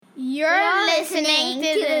You're listening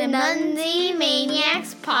to the Munzee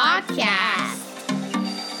Maniacs podcast.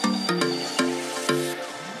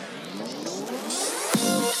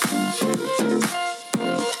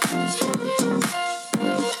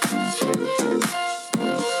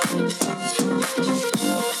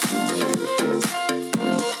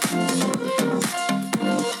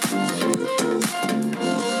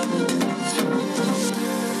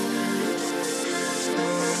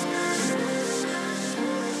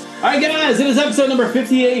 All right, guys, it is episode number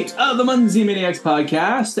 58 of the Munzee Maniacs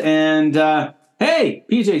podcast. And, hey,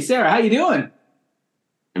 PJ, Sarah, how you doing?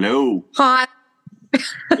 Hello. Hot.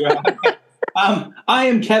 I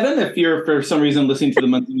am Kevin. If you're, for some reason, listening to the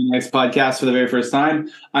Munzee Maniacs podcast for the very first time,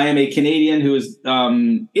 I am a Canadian who is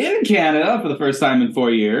in Canada for the first time in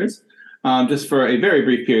 4 years, just for a very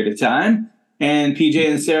brief period of time. And PJ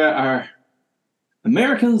and Sarah are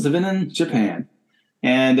Americans living in Japan.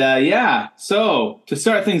 And, so to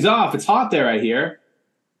start things off, it's hot there, I hear.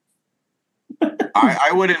 I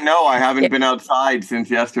wouldn't know. I haven't been outside since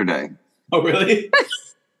yesterday. Oh, really?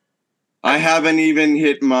 I haven't even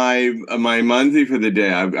hit my Munzee for the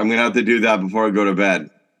day. I'm going to have to do that before I go to bed.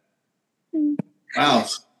 Wow.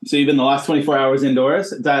 So you've been the last 24 hours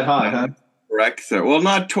indoors? It's that hot, huh? Correct, sir. Well,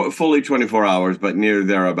 not fully 24 hours, but near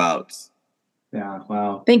thereabouts. Yeah,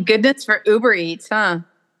 wow. Thank goodness for Uber Eats, huh?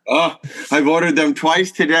 Oh, I've ordered them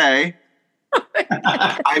twice today.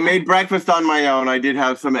 I made breakfast on my own. I did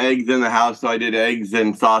have some eggs in the house, so I did eggs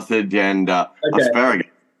and sausage and asparagus.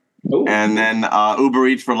 Ooh. And then Uber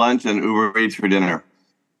Eats for lunch and Uber Eats for dinner.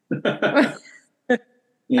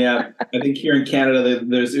 Yeah, I think here in Canada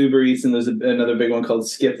there's Uber Eats and there's another big one called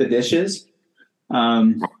Skip the Dishes.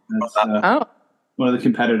 That's one of the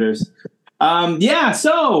competitors.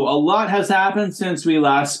 So a lot has happened since we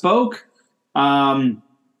last spoke.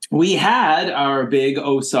 We had our big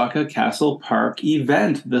Osaka Castle Park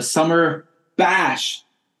event, the Summer Bash.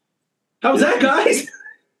 How was that, guys?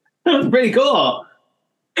 That was pretty cool.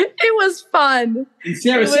 It was fun. And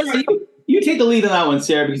Sarah, you take the lead on that one,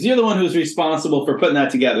 Sarah, because you're the one who's responsible for putting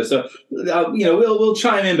that together. So, we'll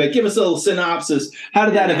chime in, but give us a little synopsis. How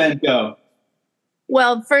did that event go?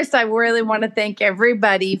 Well, first, I really want to thank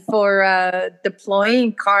everybody for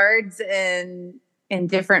deploying cards and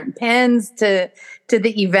different pins to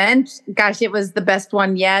the event. Gosh, it was the best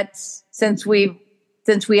one yet since we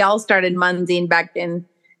all started Munzee back in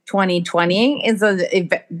 2020. It's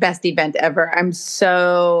the best event ever. I'm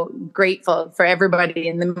so grateful for everybody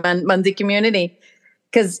in the Munzee community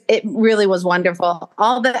because it really was wonderful.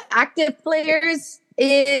 All the active players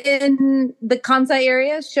in the Kansai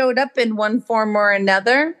area showed up in one form or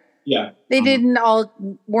another. Yeah. They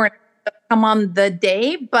weren't come on the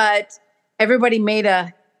day, but everybody made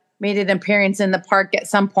an appearance in the park at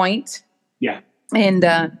some point. Yeah. And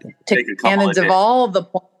took advantage of all the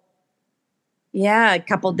points. Yeah, a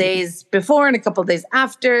couple days before and a couple days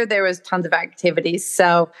after, there was tons of activities.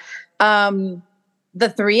 So the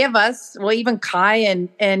three of us, well, even Kai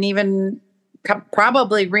and even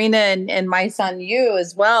probably Rena and my son, you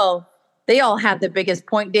as well, they all had the biggest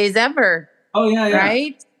point days ever. Oh, yeah.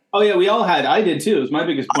 Right? Oh, yeah, we all had. I did, too. It was my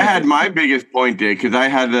biggest point. I had my biggest point day because I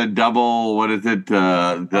had a double, what is it?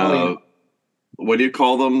 What do you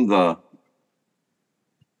call them? The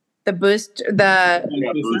boost,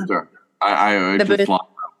 booster. I just lost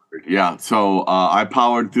that word. Yeah, so I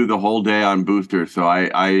powered through the whole day on booster. So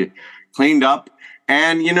I cleaned up.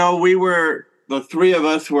 And, the three of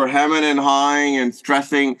us were hemming and hawing and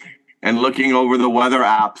stressing and looking over the weather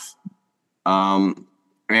apps.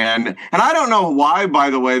 And I don't know why, by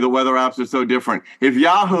the way, the weather apps are so different. If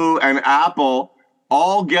Yahoo and Apple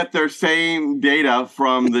all get their same data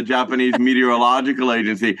from the Japanese Meteorological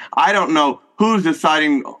Agency, I don't know who's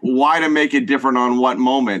deciding why to make it different on what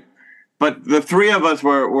moment. But the three of us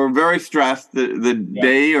were very stressed the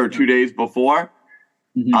day or 2 days before.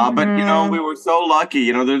 Mm-hmm. But, we were so lucky.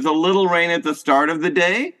 There's a little rain at the start of the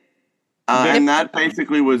day. And that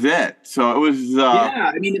basically was it. So it was...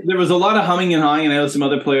 there was a lot of humming and hawing, and I know some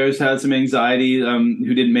other players had some anxiety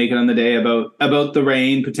who didn't make it on the day about the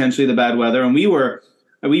rain, potentially the bad weather. And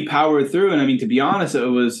we powered through. And, to be honest, it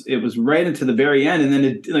was right into the very end. And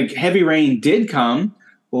then, heavy rain did come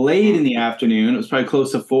late in the afternoon. It was probably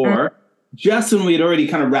close to 4. Just when we had already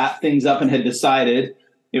kind of wrapped things up and had decided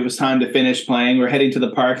it was time to finish playing. We're heading to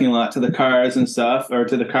the parking lot, to the cars and stuff, or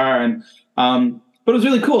to the car. And... but it was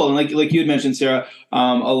really cool. And like you had mentioned, Sarah,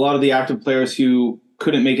 a lot of the active players who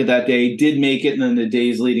couldn't make it that day did make it in the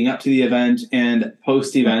days leading up to the event and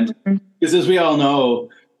post-event. Because as we all know,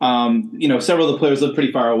 several of the players live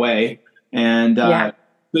pretty far away and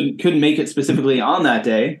couldn't make it specifically on that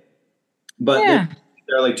day. But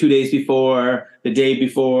there like 2 days before, the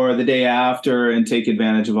day after, and take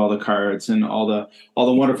advantage of all the cards and all the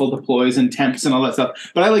wonderful deploys and temps and all that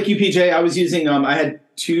stuff. But I like you, PJ. I was using I had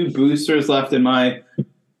 2 boosters left in my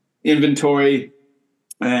inventory,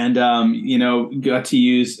 and got to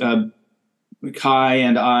use Kai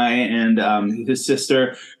and I and his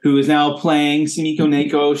sister, who is now playing Sumiko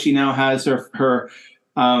Neko. She now has her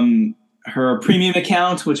premium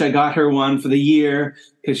account, which I got her one for the year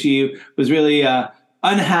because she was really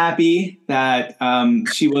unhappy that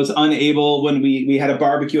she was unable, when we had a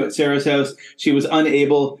barbecue at Sarah's house, she was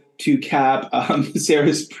unable to cap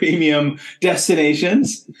Sarah's premium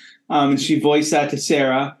destinations. And she voiced that to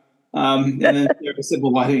Sarah. And then Sarah said,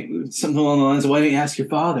 well, something along the lines of, why don't you ask your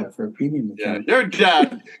father for a premium account?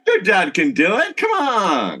 Yeah, your dad can do it. Come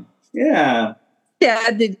on. Yeah.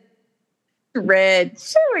 Dad,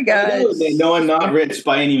 rich. Oh my gosh. No, I'm not rich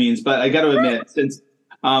by any means, but I got to admit, since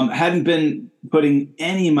hadn't been putting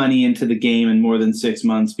any money into the game in more than 6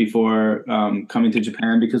 months before coming to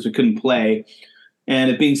Japan because we couldn't play, and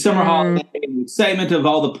it being summer holiday, the excitement of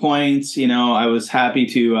all the points, I was happy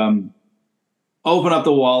to open up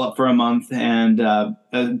the wallet for a month and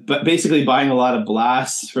but basically buying a lot of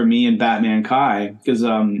blasts for me and Batman Kai, because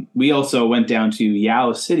we also went down to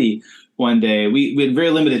Yao City one day. We had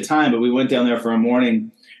very limited time, but we went down there for a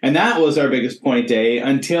morning, and that was our biggest point day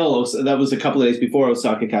until that was a couple of days before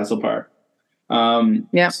Osaka Castle Park.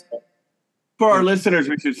 For our listeners,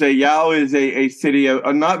 we should say Yao is a city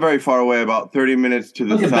not very far away, about 30 minutes to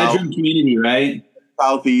the south. A bedroom community, right?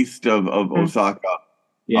 Southeast of Osaka,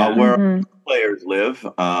 where players live.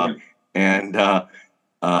 And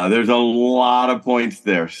there's a lot of points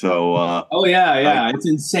there. So, it's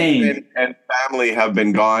insane. And family have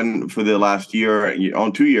been gone for the last year,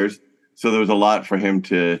 2 years. So there was a lot for him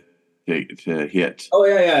to hit. Oh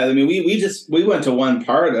yeah. I mean, we went to one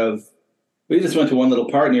little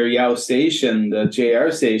part near Yao Station, the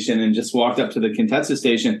JR station, and just walked up to the Kintetsu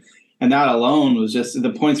station. And that alone was just,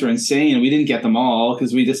 the points were insane. We didn't get them all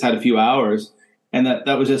because we just had a few hours. And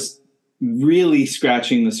that was just really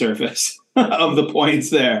scratching the surface of the points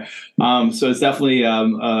there. So it's definitely a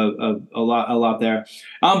lot there.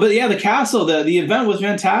 But yeah, the castle, the event was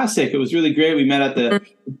fantastic. It was really great. We met at the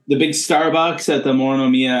big Starbucks at the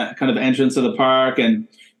Moronomiya kind of entrance of the park. And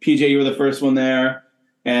PJ, you were the first one there.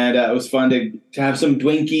 And it was fun to have some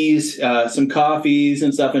Dwinkies, some coffees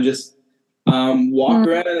and stuff, and just walk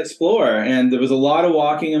around and explore. And there was a lot of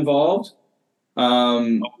walking involved. A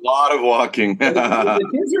lot of walking. The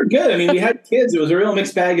kids were good. I mean, we had kids. It was a real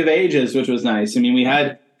mixed bag of ages, which was nice. I mean,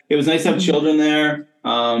 it was nice to have children there.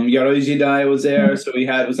 Yaroji Dai was there. So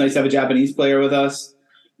it was nice to have a Japanese player with us.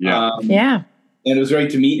 Yeah. And it was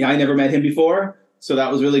great to meet. I never met him before. So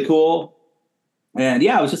that was really cool. And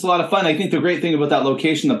yeah, it was just a lot of fun. I think the great thing about that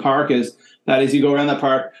location, the park, is that as you go around that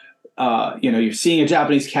park, you're seeing a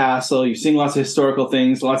Japanese castle, you're seeing lots of historical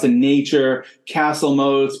things, lots of nature, castle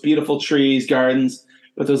moats, beautiful trees, gardens.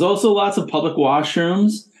 But there's also lots of public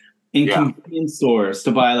washrooms and convenience stores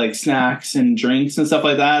to buy like snacks and drinks and stuff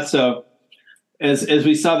like that. So as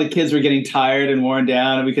we saw the kids were getting tired and worn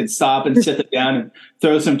down, and we could stop and sit them down and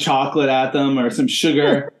throw some chocolate at them or some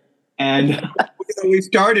sugar. And we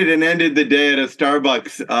started and ended the day at a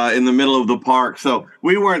Starbucks in the middle of the park, so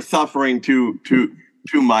we weren't suffering too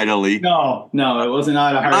mightily. No, it wasn't a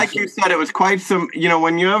hard. Like you said, it was quite some.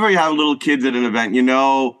 Whenever you have little kids at an event,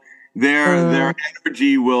 their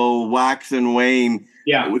energy will wax and wane.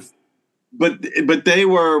 Yeah. But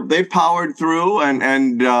they powered through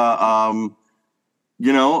and a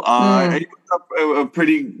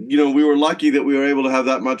pretty. We were lucky that we were able to have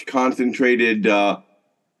that much concentrated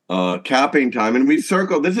capping time, and we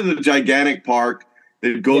circled. This is a gigantic park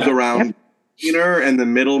that goes around inner and the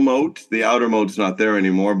middle moat. The outer moat's not there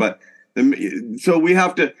anymore, but so we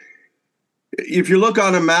have to. If you look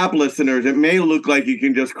on a map, listeners, it may look like you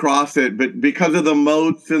can just cross it, but because of the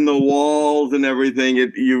moats and the walls and everything,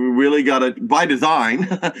 you really got to, by design,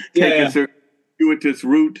 take a circuitous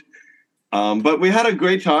route. But we had a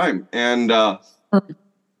great time, and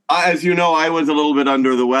as you know, I was a little bit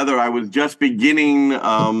under the weather. I was just beginning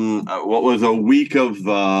what was a week of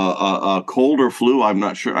a cold or flu. I'm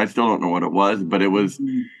not sure. I still don't know what it was, but it was,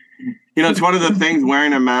 it's one of the things,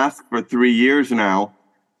 wearing a mask for 3 years now.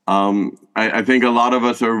 I think a lot of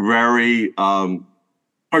us are very,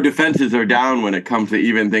 our defenses are down when it comes to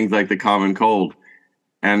even things like the common cold.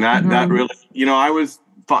 And that really, I was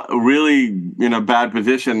really in a bad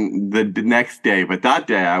position the next day, but that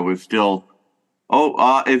day I was still.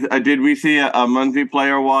 Did we see a Munzee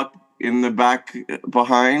player walk in the back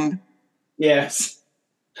behind? Yes,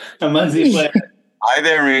 a Munzee player. Hi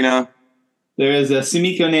there, Rena. There is a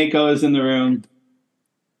Sumiko Neko is in the room.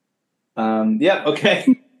 Yeah.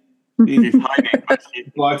 Okay. She's hiding.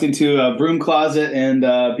 Walked into a broom closet and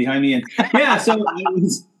behind me, and yeah. So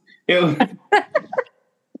it was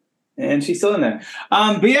and she's still in there.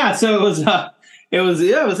 But yeah. So it was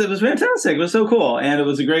fantastic. It was so cool, and it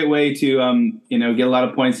was a great way to get a lot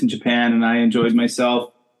of points in Japan, and I enjoyed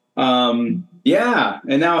myself. Yeah,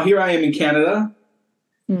 and now here I am in Canada.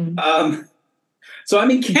 So I'm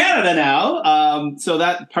in Canada now. So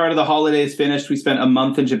that part of the holidays finished. We spent a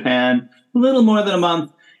month in Japan, a little more than a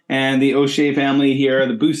month. And the O'Shea family here,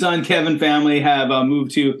 the Busan Kevin family, have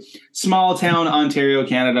moved to small town Ontario,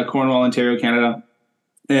 Canada, Cornwall, Ontario, Canada.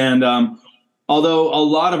 And although a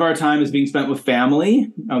lot of our time is being spent with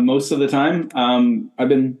family, most of the time, I've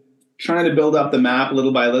been trying to build up the map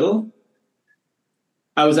little by little.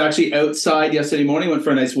 I was actually outside yesterday morning, went for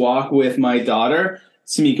a nice walk with my daughter,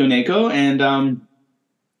 Sumiko Neko, and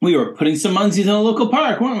we were putting some Munzees in a local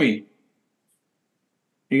park, weren't we?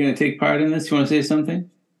 You're going to take part in this? You want to say something?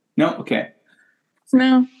 No? Okay.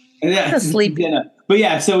 No. Yeah. Asleep. Yeah. But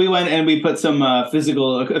yeah, so we went and we put some a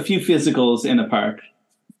few physicals in the park.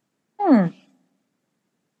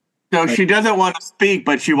 So she doesn't want to speak,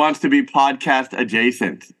 but she wants to be podcast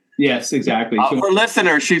adjacent. Yes, exactly. For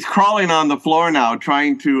listeners, she's crawling on the floor now,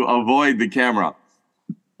 trying to avoid the camera,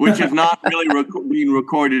 which is not really being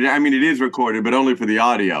recorded. I mean, it is recorded, but only for the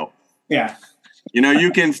audio. Yeah.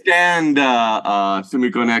 You can stand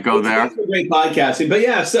Sumiko Neko there. It's a great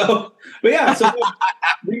podcasting, so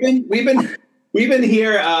we've been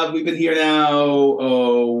here now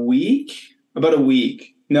about a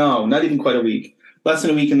week. No, not even quite a week. Less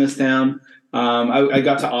than a week in this town. I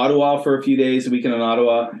got to Ottawa for a few days, a weekend in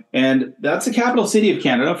Ottawa, and that's the capital city of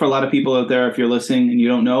Canada. For a lot of people out there, if you're listening and you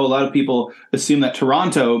don't know, a lot of people assume that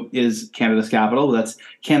Toronto is Canada's capital. That's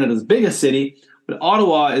Canada's biggest city, but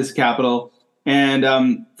Ottawa is capital. And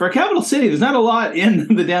for a capital city, there's not a lot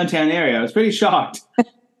in the downtown area. I was pretty shocked.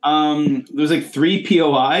 There's like 3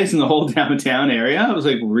 POIs in the whole downtown area. I was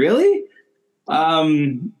like, really?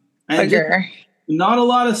 And not a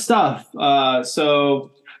lot of stuff.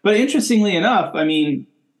 But interestingly enough, I mean,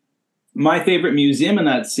 my favorite museum in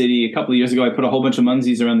that city, a couple of years ago, I put a whole bunch of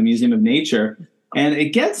Munzees around the Museum of Nature, and it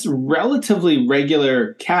gets relatively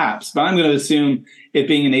regular caps. But I'm going to assume it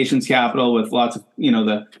being a nation's capital with lots of,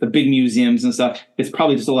 the big museums and stuff, it's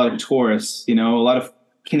probably just a lot of tourists. A lot of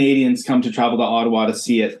Canadians come to travel to Ottawa to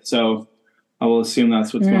see it. So I will assume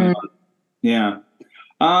that's what's going on. Yeah.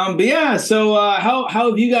 But yeah, so how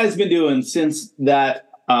have you guys been doing since that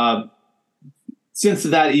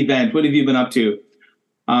event? What have you been up to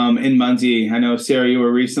in Munzee? I know, Sarah, you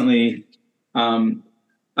were recently on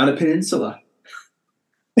a peninsula.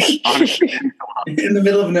 In the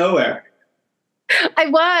middle of nowhere.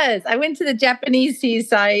 I went to the Japanese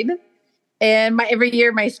seaside, and every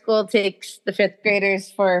year my school takes the 5th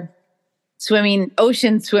graders for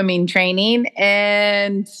ocean swimming training.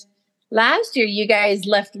 And last year you guys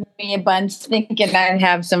left me a bunch thinking I'd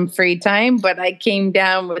have some free time, but I came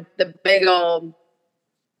down with the big old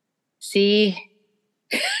sea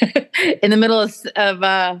in the middle of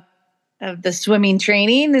the swimming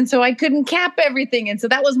training. And so I couldn't cap everything. And so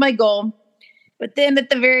that was my goal. But then at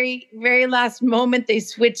the very, very last moment, they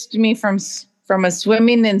switched me from a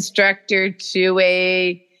swimming instructor to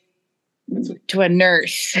a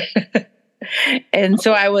nurse. And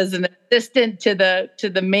so I was an assistant to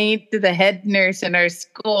the head nurse in our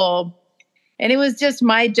school. And it was just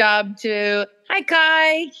my job hi,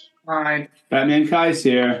 Kai. Hi. Batman Kai's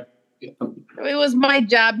here. It was my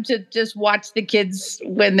job to just watch the kids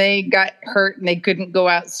when they got hurt and they couldn't go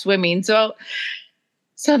out swimming. So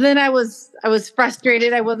then I was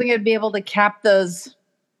frustrated. I wasn't going to be able to cap those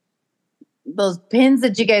pins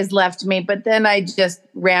that you guys left me. But then I just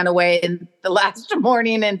ran away in the last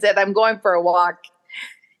morning and said, I'm going for a walk.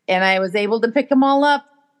 And I was able to pick them all up,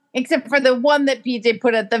 except for the one that PJ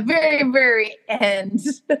put at the very, very end.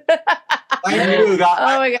 I knew that.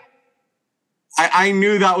 Oh my God. I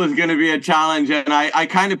knew that was going to be a challenge, and I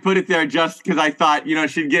kind of put it there just because I thought,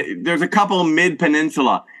 there's a couple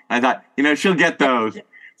mid-peninsula. I thought, she'll get those.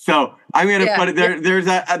 So I'm going to put it there. There's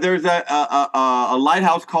a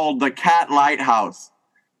lighthouse called the Cat Lighthouse,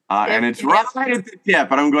 and it's right at the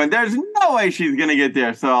tip. And I'm going, there's no way she's going to get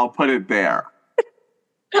there, so I'll put it there.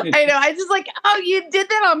 I know. I just you did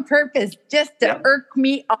that on purpose just to irk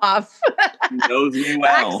me off. Knows me well.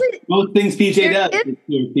 Actually, most things PJ does is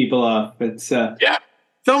irk people off. It's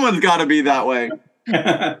someone's got to be that way.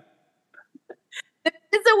 There's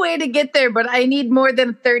a way to get there, but I need more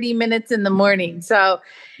than 30 minutes in the morning. So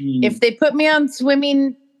if they put me on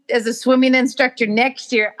swimming as a swimming instructor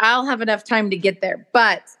next year, I'll have enough time to get there.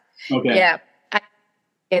 But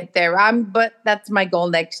get there. But that's my goal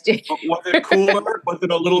next year. Was it cooler? Was it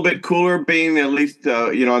a little bit cooler being at least,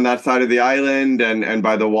 on that side of the island and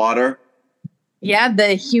by the water? Yeah,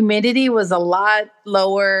 the humidity was a lot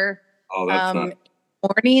lower. Oh, that's nice.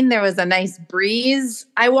 Morning, there was a nice breeze.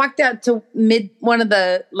 I walked out to one of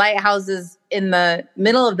the lighthouses in the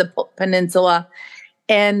middle of the peninsula,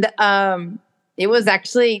 and it was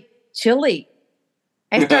actually chilly.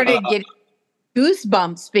 I started getting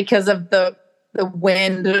goosebumps because of the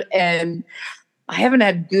wind, and I haven't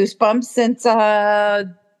had goosebumps since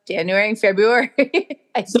January, February.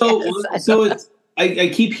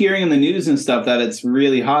 I keep hearing in the news and stuff that it's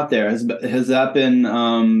really hot there. Has that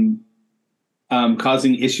been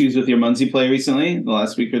causing issues with your Munzee play recently, the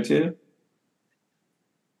last week or two?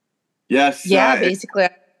 Yes. Yeah, basically.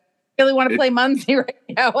 I really want to play Munzee right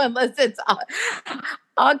now, unless it's.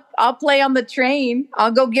 I'll play on the train.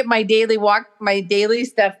 I'll go get my daily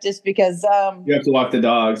stuff, just because. You have to walk the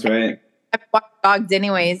dogs, right? I walk dogs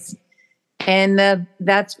anyways, and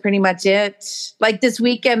that's pretty much it. Like this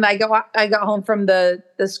weekend, I got home from the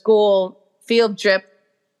school field trip,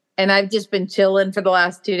 and I've just been chilling for the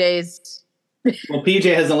last 2 days. Well,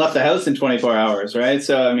 PJ hasn't left the house in 24 hours, right?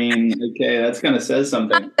 So, I mean, okay, that's kind of says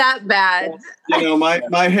something. Not that bad.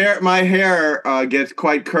 My hair gets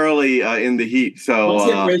quite curly in the heat. So must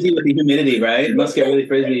get frizzy with the humidity, right? It must get really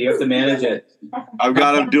frizzy. You have to manage it. I've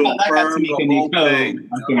got to do a perm the whole thing.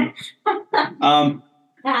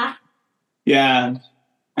 Yeah,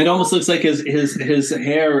 it almost looks like his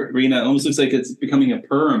hair, Rena, almost looks like it's becoming a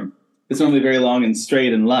perm. It's normally very long and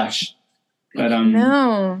straight and lush, but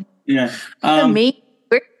no. Yeah. Me,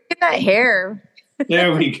 where's that hair?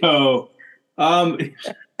 There we go. So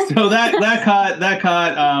that caught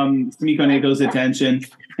Sumiko Neko's attention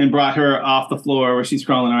and brought her off the floor where she's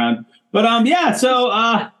crawling around. But so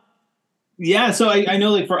I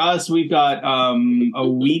know, like, for us, we've got a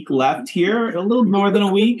week left here, a little more than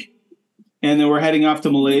a week, and then we're heading off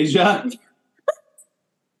to Malaysia.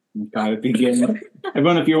 Gotta begin.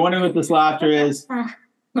 Everyone, if you're wondering what this laughter is,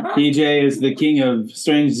 PJ is the king of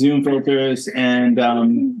strange Zoom filters, and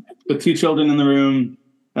with 2 children in the room,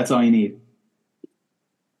 that's all you need.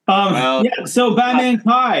 So Batman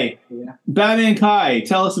Kai,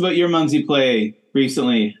 tell us about your Munzee play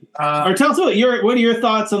recently, or tell us what are your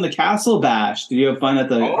thoughts on the Castle Bash? Did you have fun at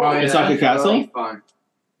the Osaka Castle? Really fun.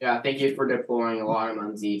 Yeah, thank you for deploying a lot of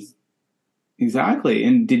Munzees. Exactly,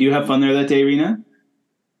 and did you have fun there that day, Rena,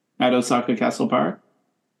 at Osaka Castle Park?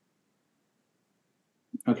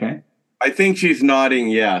 Okay. I think she's nodding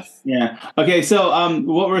yes. Yeah. Okay, so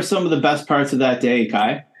what were some of the best parts of that day,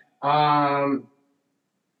 Kai?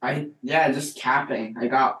 Just capping. I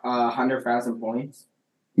got 100,000 points.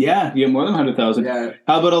 Yeah, you get more than 100,000. Yeah.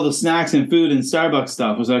 How about all the snacks and food and Starbucks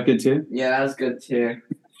stuff? Was that good too? Yeah, that was good too.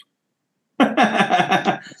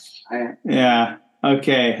 Yeah.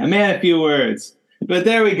 Okay. A man of few words. But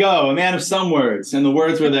there we go. A man of some words. And the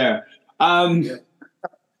words were there.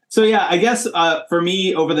 So, yeah, I guess for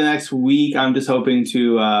me over the next week, I'm just hoping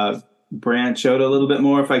to branch out a little bit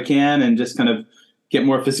more if I can and just kind of get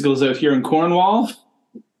more physicals out here in Cornwall.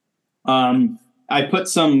 I put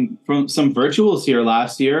some virtuals here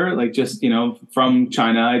last year, like just, from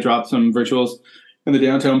China. I dropped some virtuals in the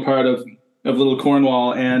downtown part of Little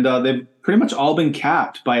Cornwall, and they've pretty much all been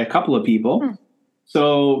capped by a couple of people.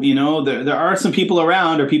 So, there are some people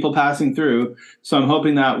around or people passing through. So I'm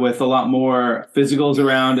hoping that with a lot more physicals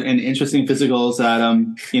around and interesting physicals that,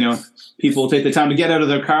 people will take the time to get out of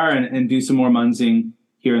their car and do some more munzing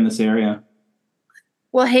here in this area.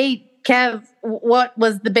 Well, hey, Kev, what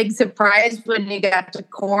was the big surprise when you got to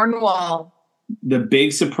Cornwall? The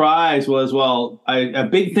big surprise was, a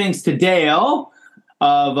big thanks to Dale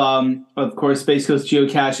of course, Space Coast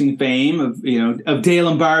geocaching fame, of Dale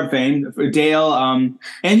and Barb fame, for Dale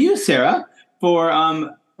and you, Sarah, for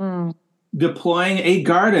deploying a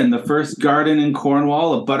garden, the first garden in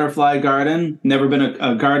Cornwall, a butterfly garden. Never been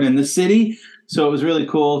a garden in the city, so it was really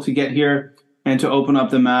cool to get here and to open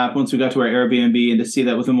up the map once we got to our Airbnb and to see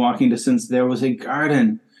that within walking distance there was a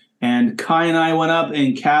garden. And Kai and I went up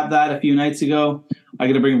and capped that a few nights ago. I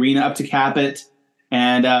got to bring Rena up to cap it.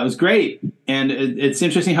 And it was great. And it's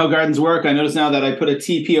interesting how gardens work. I notice now that I put a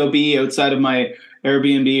TPOB outside of my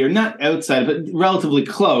Airbnb, or not outside, but relatively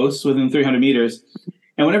close, within 300 meters.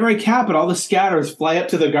 And whenever I cap it, all the scatters fly up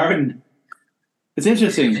to the garden. It's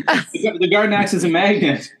interesting. The garden acts as a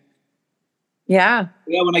magnet. Yeah.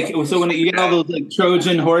 Yeah. When you get all those like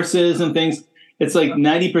Trojan horses and things, it's like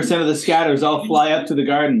 90% of the scatters all fly up to the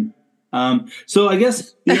garden. So I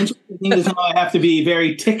guess the interesting thing is how I have to be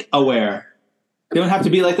very tick aware. They don't have to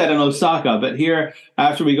be like that in Osaka, but here,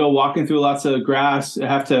 after we go walking through lots of grass, I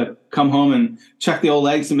have to come home and check the old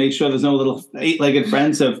legs and make sure there's no little 8-legged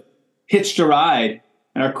friends have hitched a ride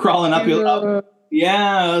and are crawling up your up.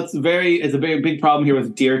 Yeah, it's a very big problem here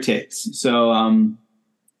with deer ticks. So,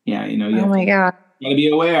 yeah, you oh my God, gotta be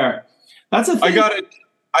aware. That's a thing.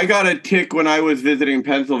 I got a tick when I was visiting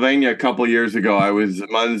Pennsylvania a couple years ago. I was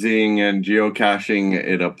munzeeing and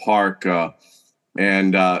geocaching at a park.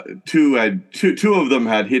 And two of them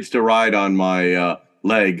had hitched a ride on my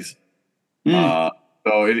legs.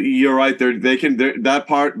 So you're right.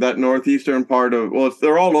 That northeastern part of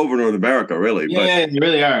they're all over North America, really. Yeah, they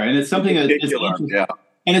really are, and it's something that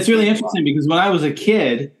and it's really interesting because when I was a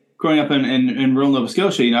kid growing up in rural Nova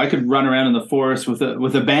Scotia, I could run around in the forest with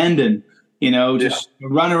abandon, just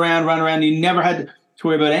run around. You never had to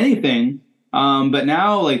worry about anything. But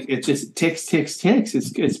now, like, it just ticks.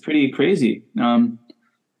 It's pretty crazy. So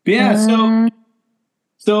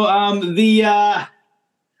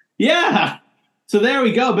there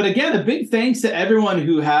we go. But again, a big thanks to everyone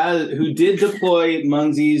who did deploy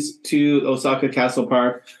Munzees to Osaka Castle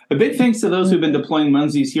Park. A big thanks to those who've been deploying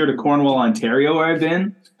Munzees here to Cornwall, Ontario, where I've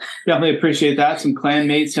been. Definitely appreciate that. Some clan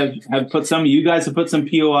mates have put some. You guys have put some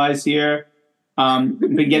POIs here.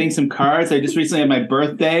 Been getting some cards. I just recently had my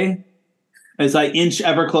birthday. As I inch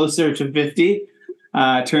ever closer to 50,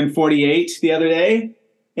 turned 48 the other day.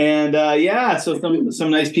 And so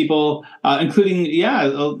some nice people, including, a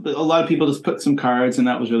lot of people just put some cards, and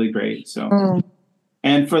that was really great. So,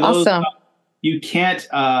 and for those, awesome. You can't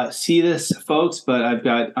see this, folks, but I've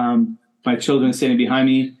got my children standing behind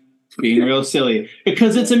me being real silly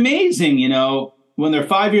because it's amazing, when they're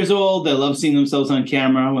 5 years old, they love seeing themselves on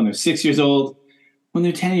camera. When they're 6 years old, when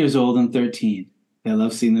they're 10 years old and 13, they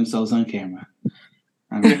love seeing themselves on camera.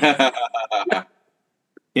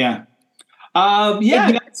 Yeah.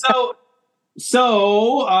 So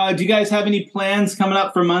do you guys have any plans coming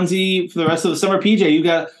up for Munzee for the rest of the summer? PJ, you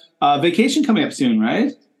got vacation coming up soon,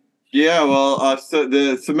 right? Yeah, well, so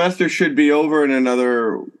the semester should be over in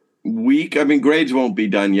another week. I mean, grades won't be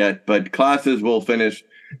done yet, but classes will finish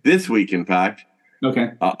this week, in fact.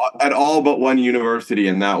 Okay. At all but one university,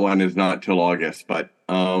 and that one is not till August. But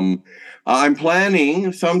I'm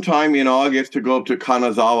planning sometime in August to go up to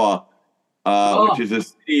Kanazawa, which is a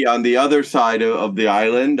city on the other side of the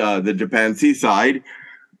island, the Japan seaside.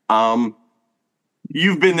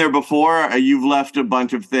 You've been there before. You've left a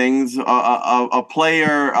bunch of things. A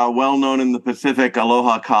player well known in the Pacific,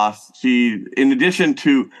 Aloha Koss, she, in addition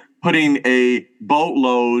to putting a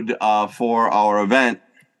boatload for our event,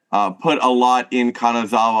 put a lot in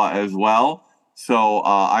Kanazawa as well. So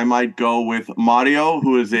I might go with Mario,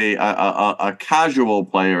 who is a casual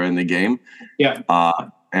player in the game. Yeah.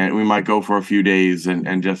 And we might go for a few days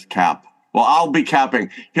and just cap. Well, I'll be capping.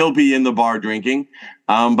 He'll be in the bar drinking,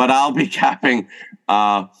 but I'll be capping.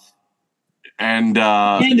 And in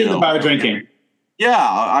the bar drinking.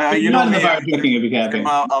 Yeah, you're not in the bar drinking. You'll be capping.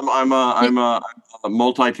 I'm a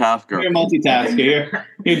multitasker. You're a multitasker.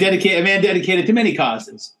 You're dedicated. A man dedicated to many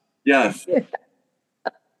causes. Yes.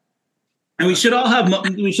 And we should all have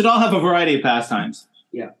a variety of pastimes.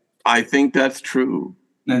 Yeah, I think that's true.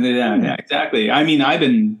 Yeah, exactly. I mean, I've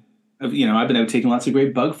been out taking lots of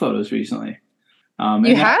great bug photos recently.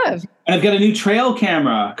 You have. And I've got a new trail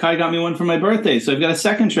camera. Kai got me one for my birthday, so I've got a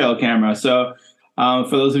second trail camera. So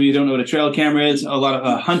for those of you who don't know what a trail camera is, a lot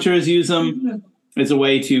of hunters use them. It's a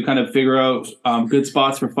way to kind of figure out good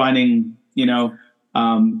spots for finding,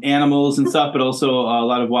 animals and stuff, but also a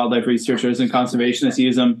lot of wildlife researchers and conservationists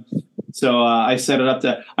use them. So I set it up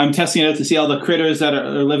I'm testing it out to see all the critters that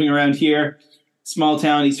are living around here. Small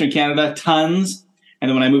town, Eastern Canada, tons. And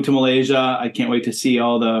then when I move to Malaysia, I can't wait to see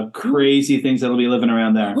all the crazy things that'll be living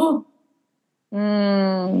around there.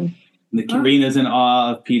 The Karina's in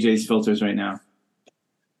awe of PJ's filters right now.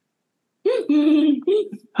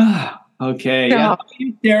 Okay. Yeah.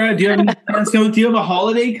 Sarah, do you have any plans coming? Do you have a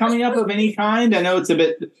holiday coming up of any kind? I know it's a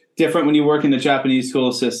bit different when you work in the Japanese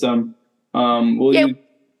school system. A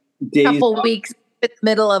couple weeks in the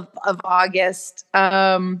middle of August.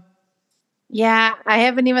 Yeah, I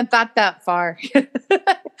haven't even thought that far.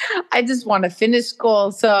 I just want to finish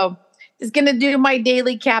school. So just going to do my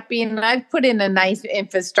daily capping. I've put in a nice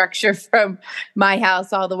infrastructure from my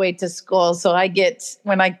house all the way to school. So I get,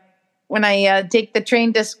 when I take the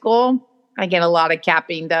train to school, I get a lot of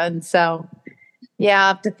capping done. So yeah, I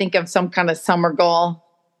have to think of some kind of summer goal.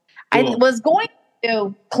 Cool. I was going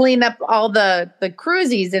to clean up all the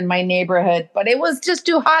cruisies in my neighborhood, but it was just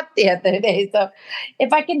too hot the other day. So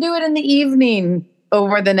if I can do it in the evening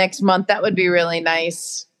over the next month, that would be really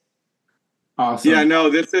nice. Awesome. Yeah,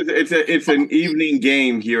 no, it's an evening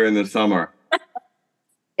game here in the summer.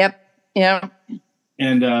 Yeah.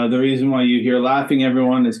 And the reason why you hear laughing,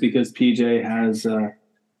 everyone, is because PJ has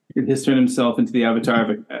turned himself into the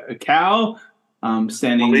avatar of a cow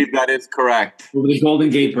standing. I believe that is correct. Over the Golden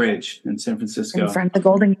Gate Bridge in San Francisco. In front of the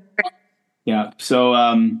Golden Gate. Yeah. So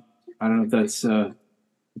I don't know if that's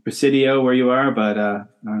Presidio where you are, but I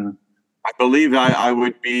don't know. I believe I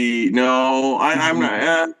would be. No, I'm not.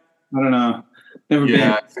 I don't know. Never been.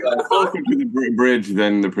 Yeah, it's closer to the bridge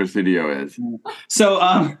than the Presidio is. So,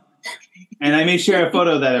 and I may share a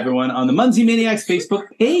photo of that, everyone, on the Munzee Maniacs Facebook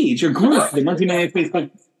page or group, the Munzee Maniacs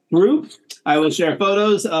Facebook group. I will share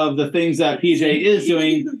photos of the things that PJ is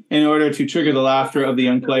doing in order to trigger the laughter of the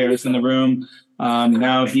young players in the room.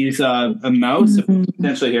 Now he's a mouse,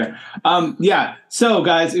 potentially here. Yeah. So,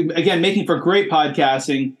 guys, again, making for great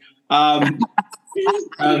podcasting.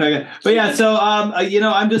 Okay. But yeah, so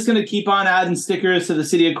I'm just gonna keep on adding stickers to the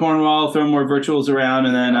city of Cornwall, throw more virtuals around,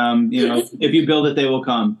 and then if you build it, they will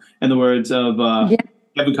come. In the words of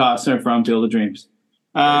Kevin Costner from Field of Dreams.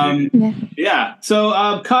 Yeah. So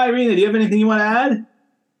Kyrina, do you have anything you want to add?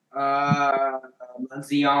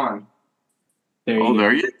 Munzee on. There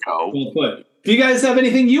you go. Well put. Do you guys have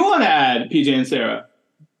anything you want to add, PJ and Sarah?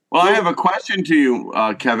 Well, I have a question to you,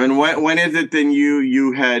 Kevin. When is it then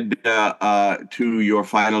you head to your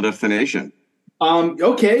final destination?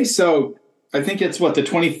 Okay, so I think it's the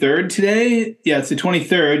 23rd today? Yeah, it's the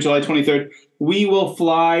 23rd, July 23rd. We will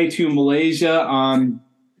fly to Malaysia on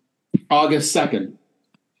August 2nd.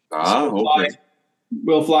 Okay.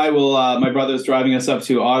 We'll fly. My brother's driving us up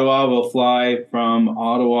to Ottawa. We'll fly from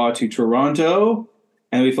Ottawa to Toronto.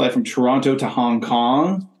 And we fly from Toronto to Hong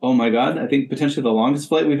Kong. Oh, my God. I think potentially the longest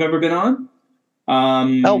flight we've ever been on.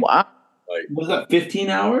 Oh, wow. Was that 15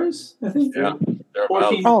 hours, I think? Yeah.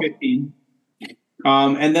 14 to 15.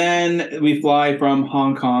 And then we fly from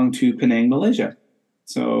Hong Kong to Penang, Malaysia.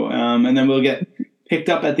 So, and then we'll get picked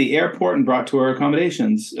up at the airport and brought to our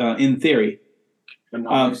accommodations, in theory. I'm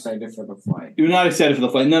not excited for the flight. You're not excited for the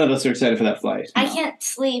flight. None of us are excited for that flight. I can't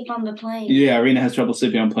sleep on the plane. Yeah, Rena has trouble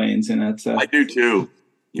sleeping on planes, and that's. I do too.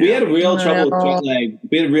 We had real trouble with jet lag.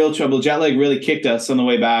 We had real trouble. Jet lag really kicked us on the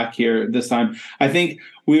way back here this time. I think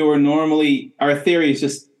we were our theory is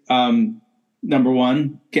just number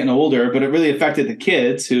one, getting older, but it really affected the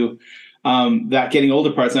kids who that getting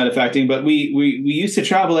older part's not affecting. But we used to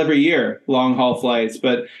travel every year, long haul flights,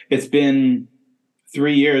 but it's been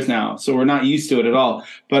 3 years now, so we're not used to it at all.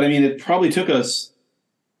 But I mean, it probably took us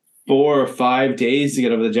 4 or 5 days to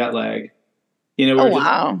get over the jet lag.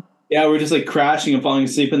 Wow. Yeah, we're just like crashing and falling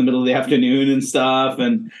asleep in the middle of the afternoon and stuff,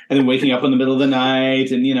 and then waking up in the middle of the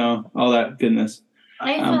night, and all that goodness.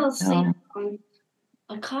 I fell asleep on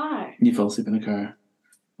a car. You fell asleep in a car.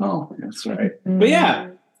 Oh, that's right. But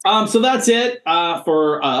yeah, so that's it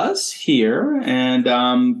for us here,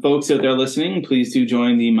 and folks out there listening, please do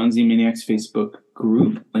join the Munzee Maniacs Facebook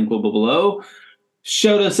group. Link will be below.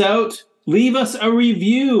 Shout us out. Leave us a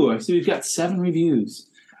review. I see we've got 7 reviews.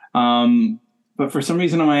 But for some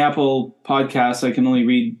reason on my Apple podcast, I can only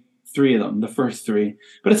read 3 of them, the first 3.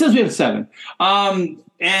 But it says we have 7.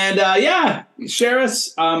 Share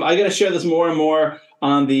us. I got to share this more and more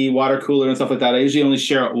on the water cooler and stuff like that. I usually only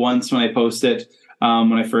share it once when I post it.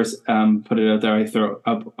 When I first put it out there, I throw it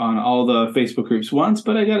up on all the Facebook groups once,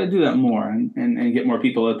 but I got to do that more and get more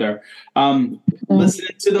people out there.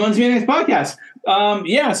 Listening to the Munzee Maniacs podcast.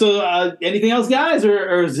 So anything else, guys,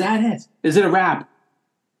 or is that it? Is it a wrap?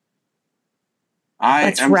 I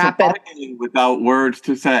am surprising without words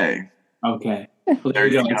to say. Okay. Well, there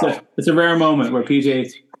you go. It's a rare moment where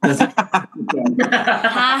PJ doesn't.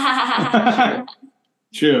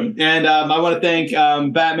 True. And I want to thank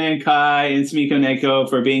Batman Kai and Sumiko Neko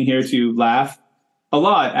for being here to laugh a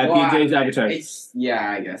lot at PJ's avatar.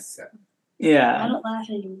 Yeah, I guess so. Yeah. I don't laugh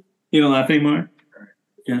anymore. You don't laugh anymore?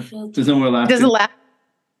 Yeah. There's no more laughter. Doesn't laugh.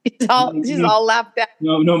 She's all laughed at.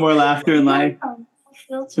 No more laughter in life.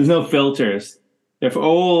 There's no filters. There's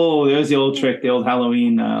the old trick, the old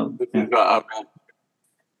Halloween.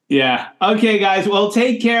 Yeah. Okay, guys. Well,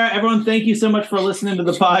 take care. Everyone, thank you so much for listening to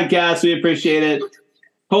the podcast. We appreciate it.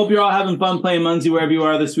 Hope you're all having fun playing Munzee wherever you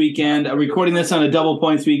are this weekend. I'm recording this on a double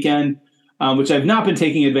points weekend, which I've not been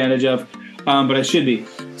taking advantage of, but I should be.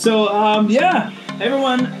 So,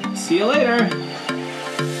 everyone, see you later.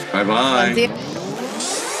 Bye-bye.